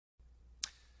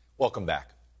Welcome back.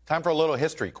 Time for a little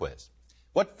history quiz.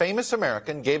 What famous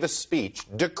American gave a speech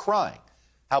decrying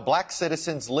how black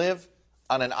citizens live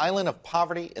on an island of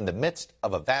poverty in the midst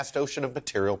of a vast ocean of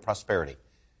material prosperity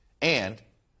and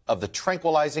of the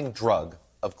tranquilizing drug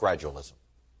of gradualism?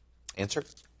 Answer,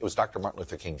 it was Dr. Martin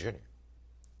Luther King Jr.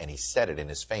 And he said it in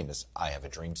his famous I Have a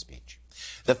Dream speech.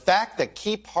 The fact that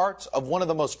key parts of one of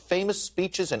the most famous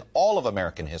speeches in all of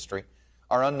American history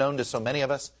are unknown to so many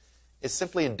of us is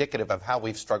simply indicative of how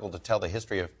we've struggled to tell the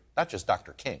history of not just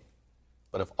Dr. King,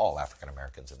 but of all African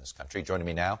Americans in this country. Joining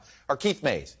me now are Keith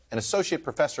Mays, an associate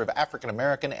professor of African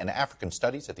American and African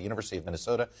Studies at the University of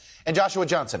Minnesota, and Joshua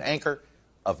Johnson, anchor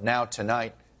of Now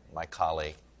Tonight, my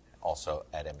colleague also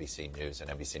at NBC News and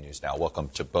NBC News Now. Welcome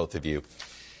to both of you.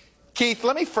 Keith,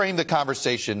 let me frame the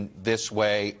conversation this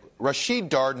way. Rashid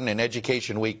Darden in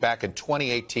Education Week back in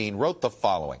 2018 wrote the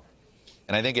following,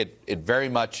 and I think it very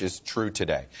much is true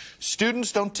today.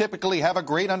 Students don't typically have a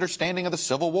great understanding of the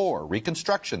Civil War,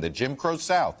 Reconstruction, the Jim Crow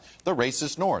South, the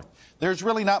racist North. There's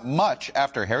really not much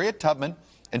after Harriet Tubman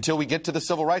until we get to the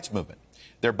Civil Rights Movement.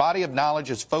 Their body of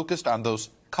knowledge is focused on those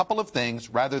couple of things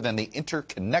rather than the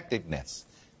interconnectedness,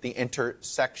 the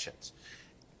intersections.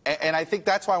 And I think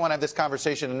that's why I want to have this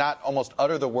conversation and not almost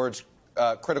utter the words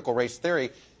critical race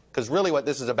theory, because really what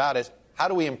this is about is how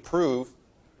do we improve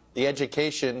the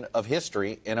education of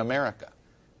history in America?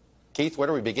 Keith, where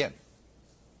do we begin?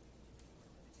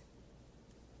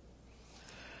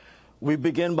 We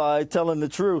begin by telling the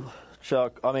truth,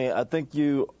 Chuck. I mean, I think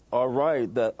you are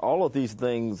right that all of these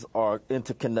things are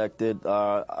interconnected.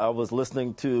 I was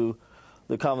listening to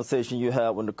the conversation you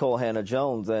had with Nicole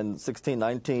Hannah-Jones, and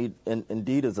 1619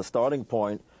 indeed is a starting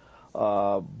point,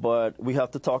 but we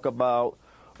have to talk about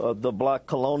the black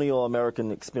colonial American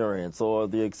experience, or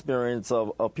the experience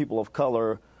of people of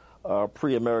color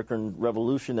pre-American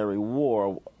Revolutionary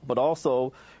War, but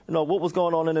also, you know, what was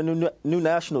going on in the new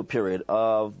national period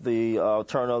of the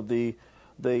turn of the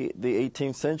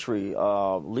 18th century,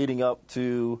 leading up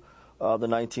to the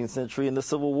 19th century and the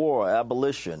Civil War,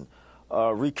 abolition,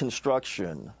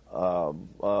 Reconstruction,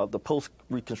 the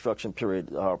post-Reconstruction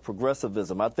period,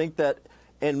 progressivism. I think that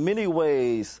in many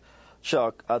ways,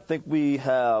 Chuck, I think we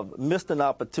have missed an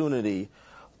opportunity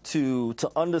to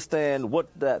understand what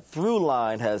that through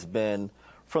line has been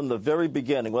from the very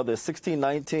beginning, whether it's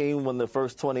 1619 when the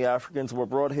first 20 Africans were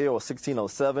brought here, or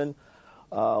 1607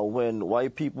 when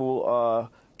white people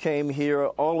came here,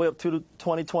 all the way up to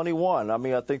 2021. I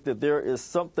mean, I think that there is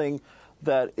something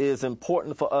that is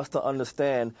important for us to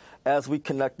understand as we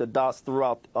connect the dots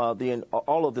throughout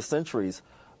all of the centuries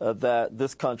that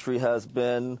this country has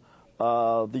been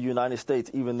the United States,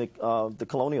 even the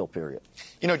colonial period.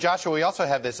 You know, Joshua, we also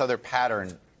have this other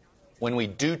pattern when we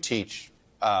do teach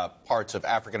parts of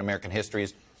African-American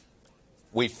histories.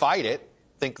 We fight it.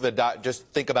 Just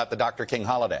think about the Dr. King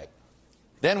holiday.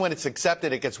 Then when it's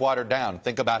accepted, it gets watered down.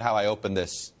 Think about how I opened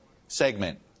this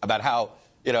segment, about how,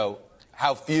 you know,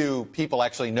 how few people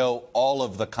actually know all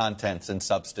of the contents and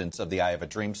substance of the I Have a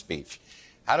Dream speech.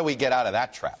 How do we get out of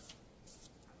that trap?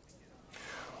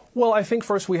 Well, I think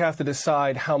first we have to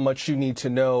decide how much you need to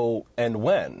know and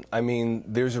when. I mean,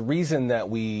 there's a reason that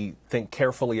we think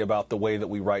carefully about the way that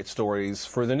we write stories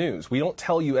for the news. We don't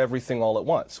tell you everything all at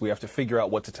once. We have to figure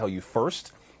out what to tell you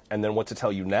first and then what to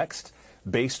tell you next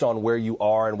based on where you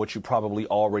are and what you probably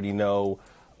already know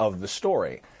of the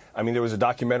story. I mean, there was a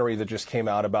documentary that just came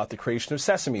out about the creation of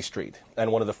Sesame Street.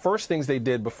 And one of the first things they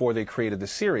did before they created the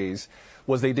series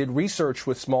was they did research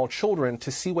with small children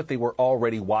to see what they were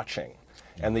already watching.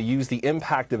 And they used the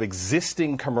impact of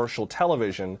existing commercial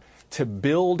television to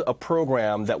build a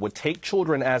program that would take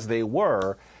children as they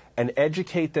were and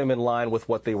educate them in line with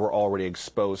what they were already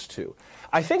exposed to.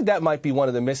 I think that might be one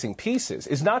of the missing pieces.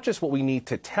 It's not just what we need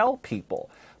to tell people,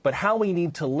 but how we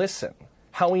need to listen,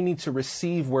 how we need to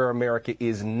receive where America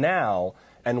is now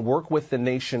and work with the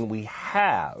nation we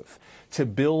have to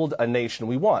build a nation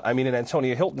we want. I mean, in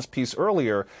Antonia Hilton's piece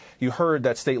earlier, you heard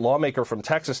that state lawmaker from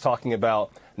Texas talking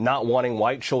about not wanting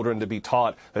white children to be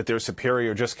taught that they're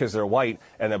superior just because they're white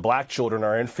and that black children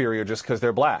are inferior just because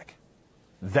they're black.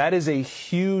 That is a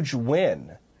huge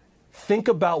win. Think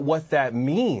about what that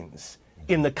means.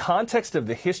 In the context of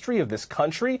the history of this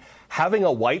country, having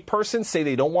a white person say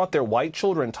they don't want their white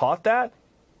children taught that,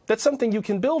 that's something you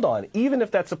can build on, even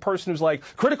if that's a person who's like,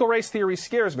 critical race theory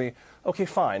scares me. Okay,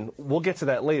 fine, we'll get to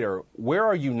that later. Where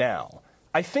are you now?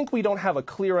 I think we don't have a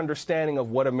clear understanding of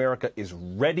what America is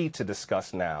ready to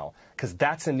discuss now, because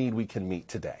that's a need we can meet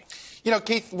today. You know,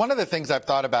 Keith, one of the things I've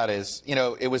thought about is, you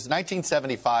know, it was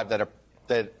 1975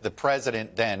 that the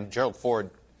president then, Gerald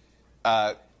Ford,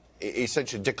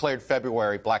 essentially declared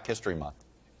February Black History Month.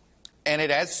 and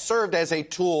it has served as a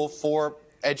tool for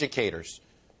educators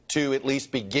to at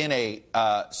least begin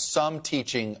some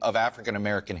teaching of African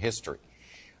American history.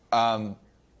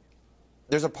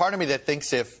 There's a part of me that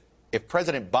thinks if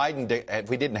President Biden, if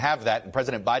we didn't have that, and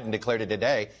President Biden declared it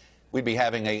today, we'd be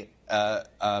having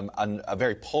a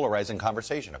very polarizing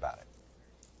conversation about it.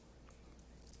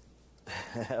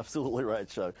 Absolutely right,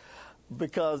 Chuck.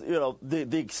 Because, you know,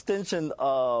 the extension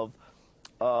of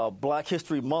Black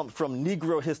History Month from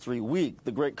Negro History Week,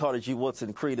 the great Carter G.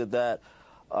 Woodson created that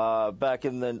back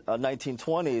in the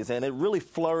 1920s, and it really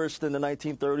flourished in the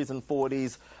 1930s and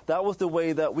 40s. That was the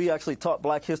way that we actually taught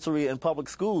Black history in public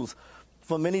schools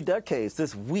for many decades,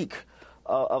 this week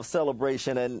of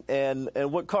celebration. And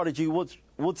what Carter G.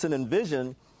 Woodson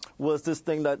envisioned was this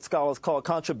thing that scholars call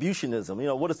contributionism. You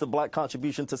know, what is the Black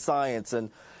contribution to science and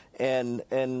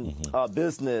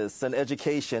business and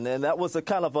education? And that was a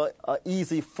kind of a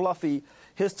easy, fluffy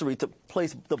history to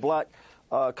place the Black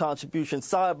contribution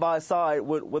side by side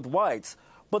with whites.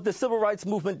 But the civil rights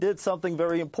movement did something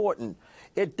very important.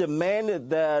 It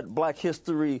demanded that Black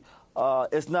history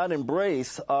is not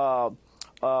embraced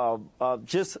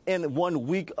just in 1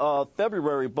 week of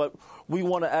February, but we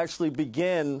want to actually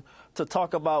begin to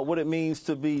talk about what it means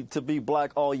to be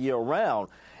Black all year round.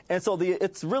 And so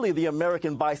it's really the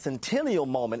American bicentennial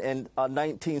moment in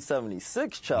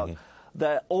 1976, Chuck,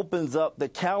 that opens up the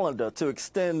calendar to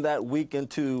extend that week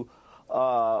into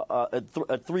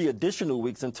 3 additional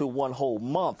weeks into 1 whole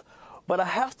month. But I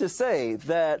have to say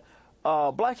that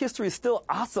Black history is still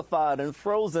ossified and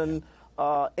frozen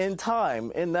in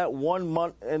time in that 1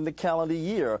 month in the calendar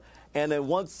year. And then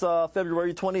once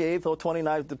February 28th or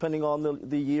 29th, depending on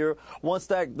the year, once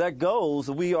that goes,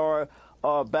 we are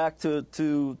back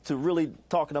to really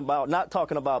not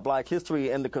talking about Black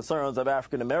history and the concerns of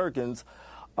African Americans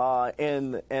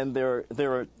and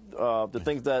the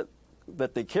things that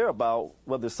they care about,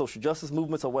 whether it's social justice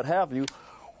movements or what have you.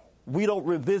 We don't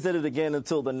revisit it again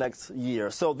until the next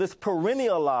year. So this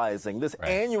perennializing, this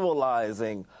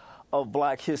annualizing of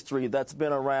Black history that's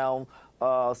been around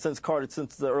since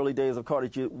the early days of Carter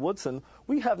G. Woodson,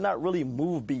 we have not really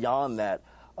moved beyond that,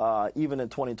 even in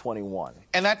 2021.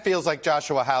 And that feels like,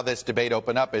 Joshua, how this debate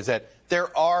opened up, is that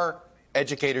there are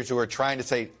educators who are trying to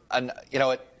say, you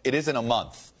know, it isn't a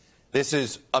month. This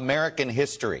is American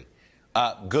history.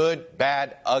 Good,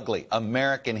 bad, ugly,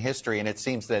 American history. And it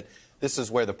seems that this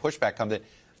is where the pushback comes in.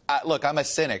 Look, I'm a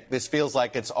cynic. This feels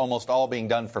like it's almost all being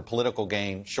done for political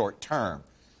gain short term.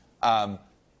 I'm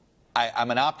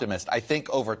an optimist. I think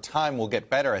over time we'll get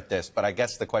better at this, but I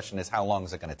guess the question is, how long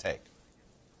is it going to take?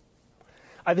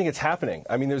 I think it's happening.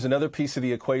 I mean, there's another piece of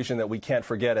the equation that we can't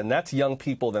forget, and that's young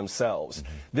people themselves.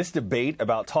 This debate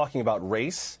about talking about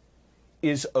race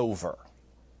is over.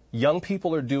 Young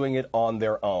people are doing it on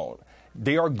their own.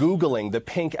 They are Googling the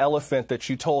pink elephant that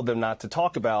you told them not to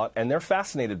talk about, and they're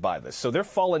fascinated by this. So they're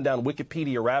falling down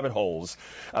Wikipedia rabbit holes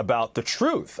about the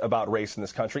truth about race in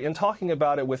this country and talking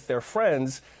about it with their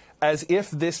friends as if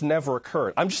this never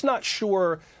occurred. I'm just not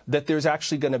sure that there's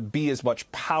actually going to be as much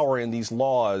power in these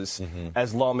laws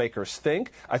as lawmakers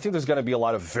think. I think there's going to be a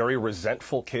lot of very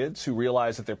resentful kids who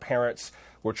realize that their parents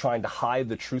were trying to hide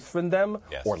the truth from them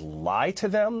or lie to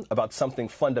them about something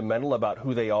fundamental about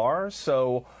who they are.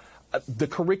 So the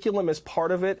curriculum is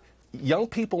part of it. Young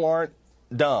people aren't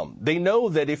dumb. They know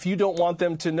that if you don't want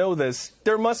them to know this,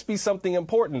 there must be something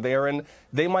important there, and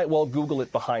they might well Google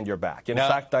it behind your back. In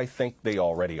fact, I think they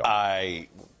already are.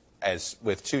 As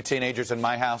with 2 teenagers in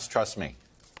my house, trust me,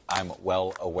 I'm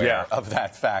well aware of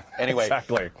that fact. Anyway,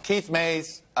 Keith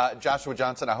Mays, Joshua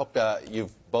Johnson, I hope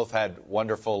you've both had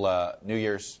wonderful New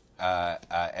Year's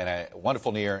and a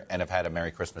wonderful New Year and have had a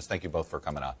Merry Christmas. Thank you both for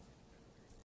coming on.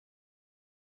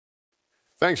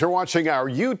 Thanks for watching our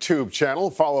YouTube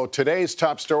channel. Follow today's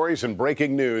top stories and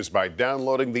breaking news by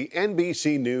downloading the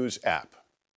NBC News app.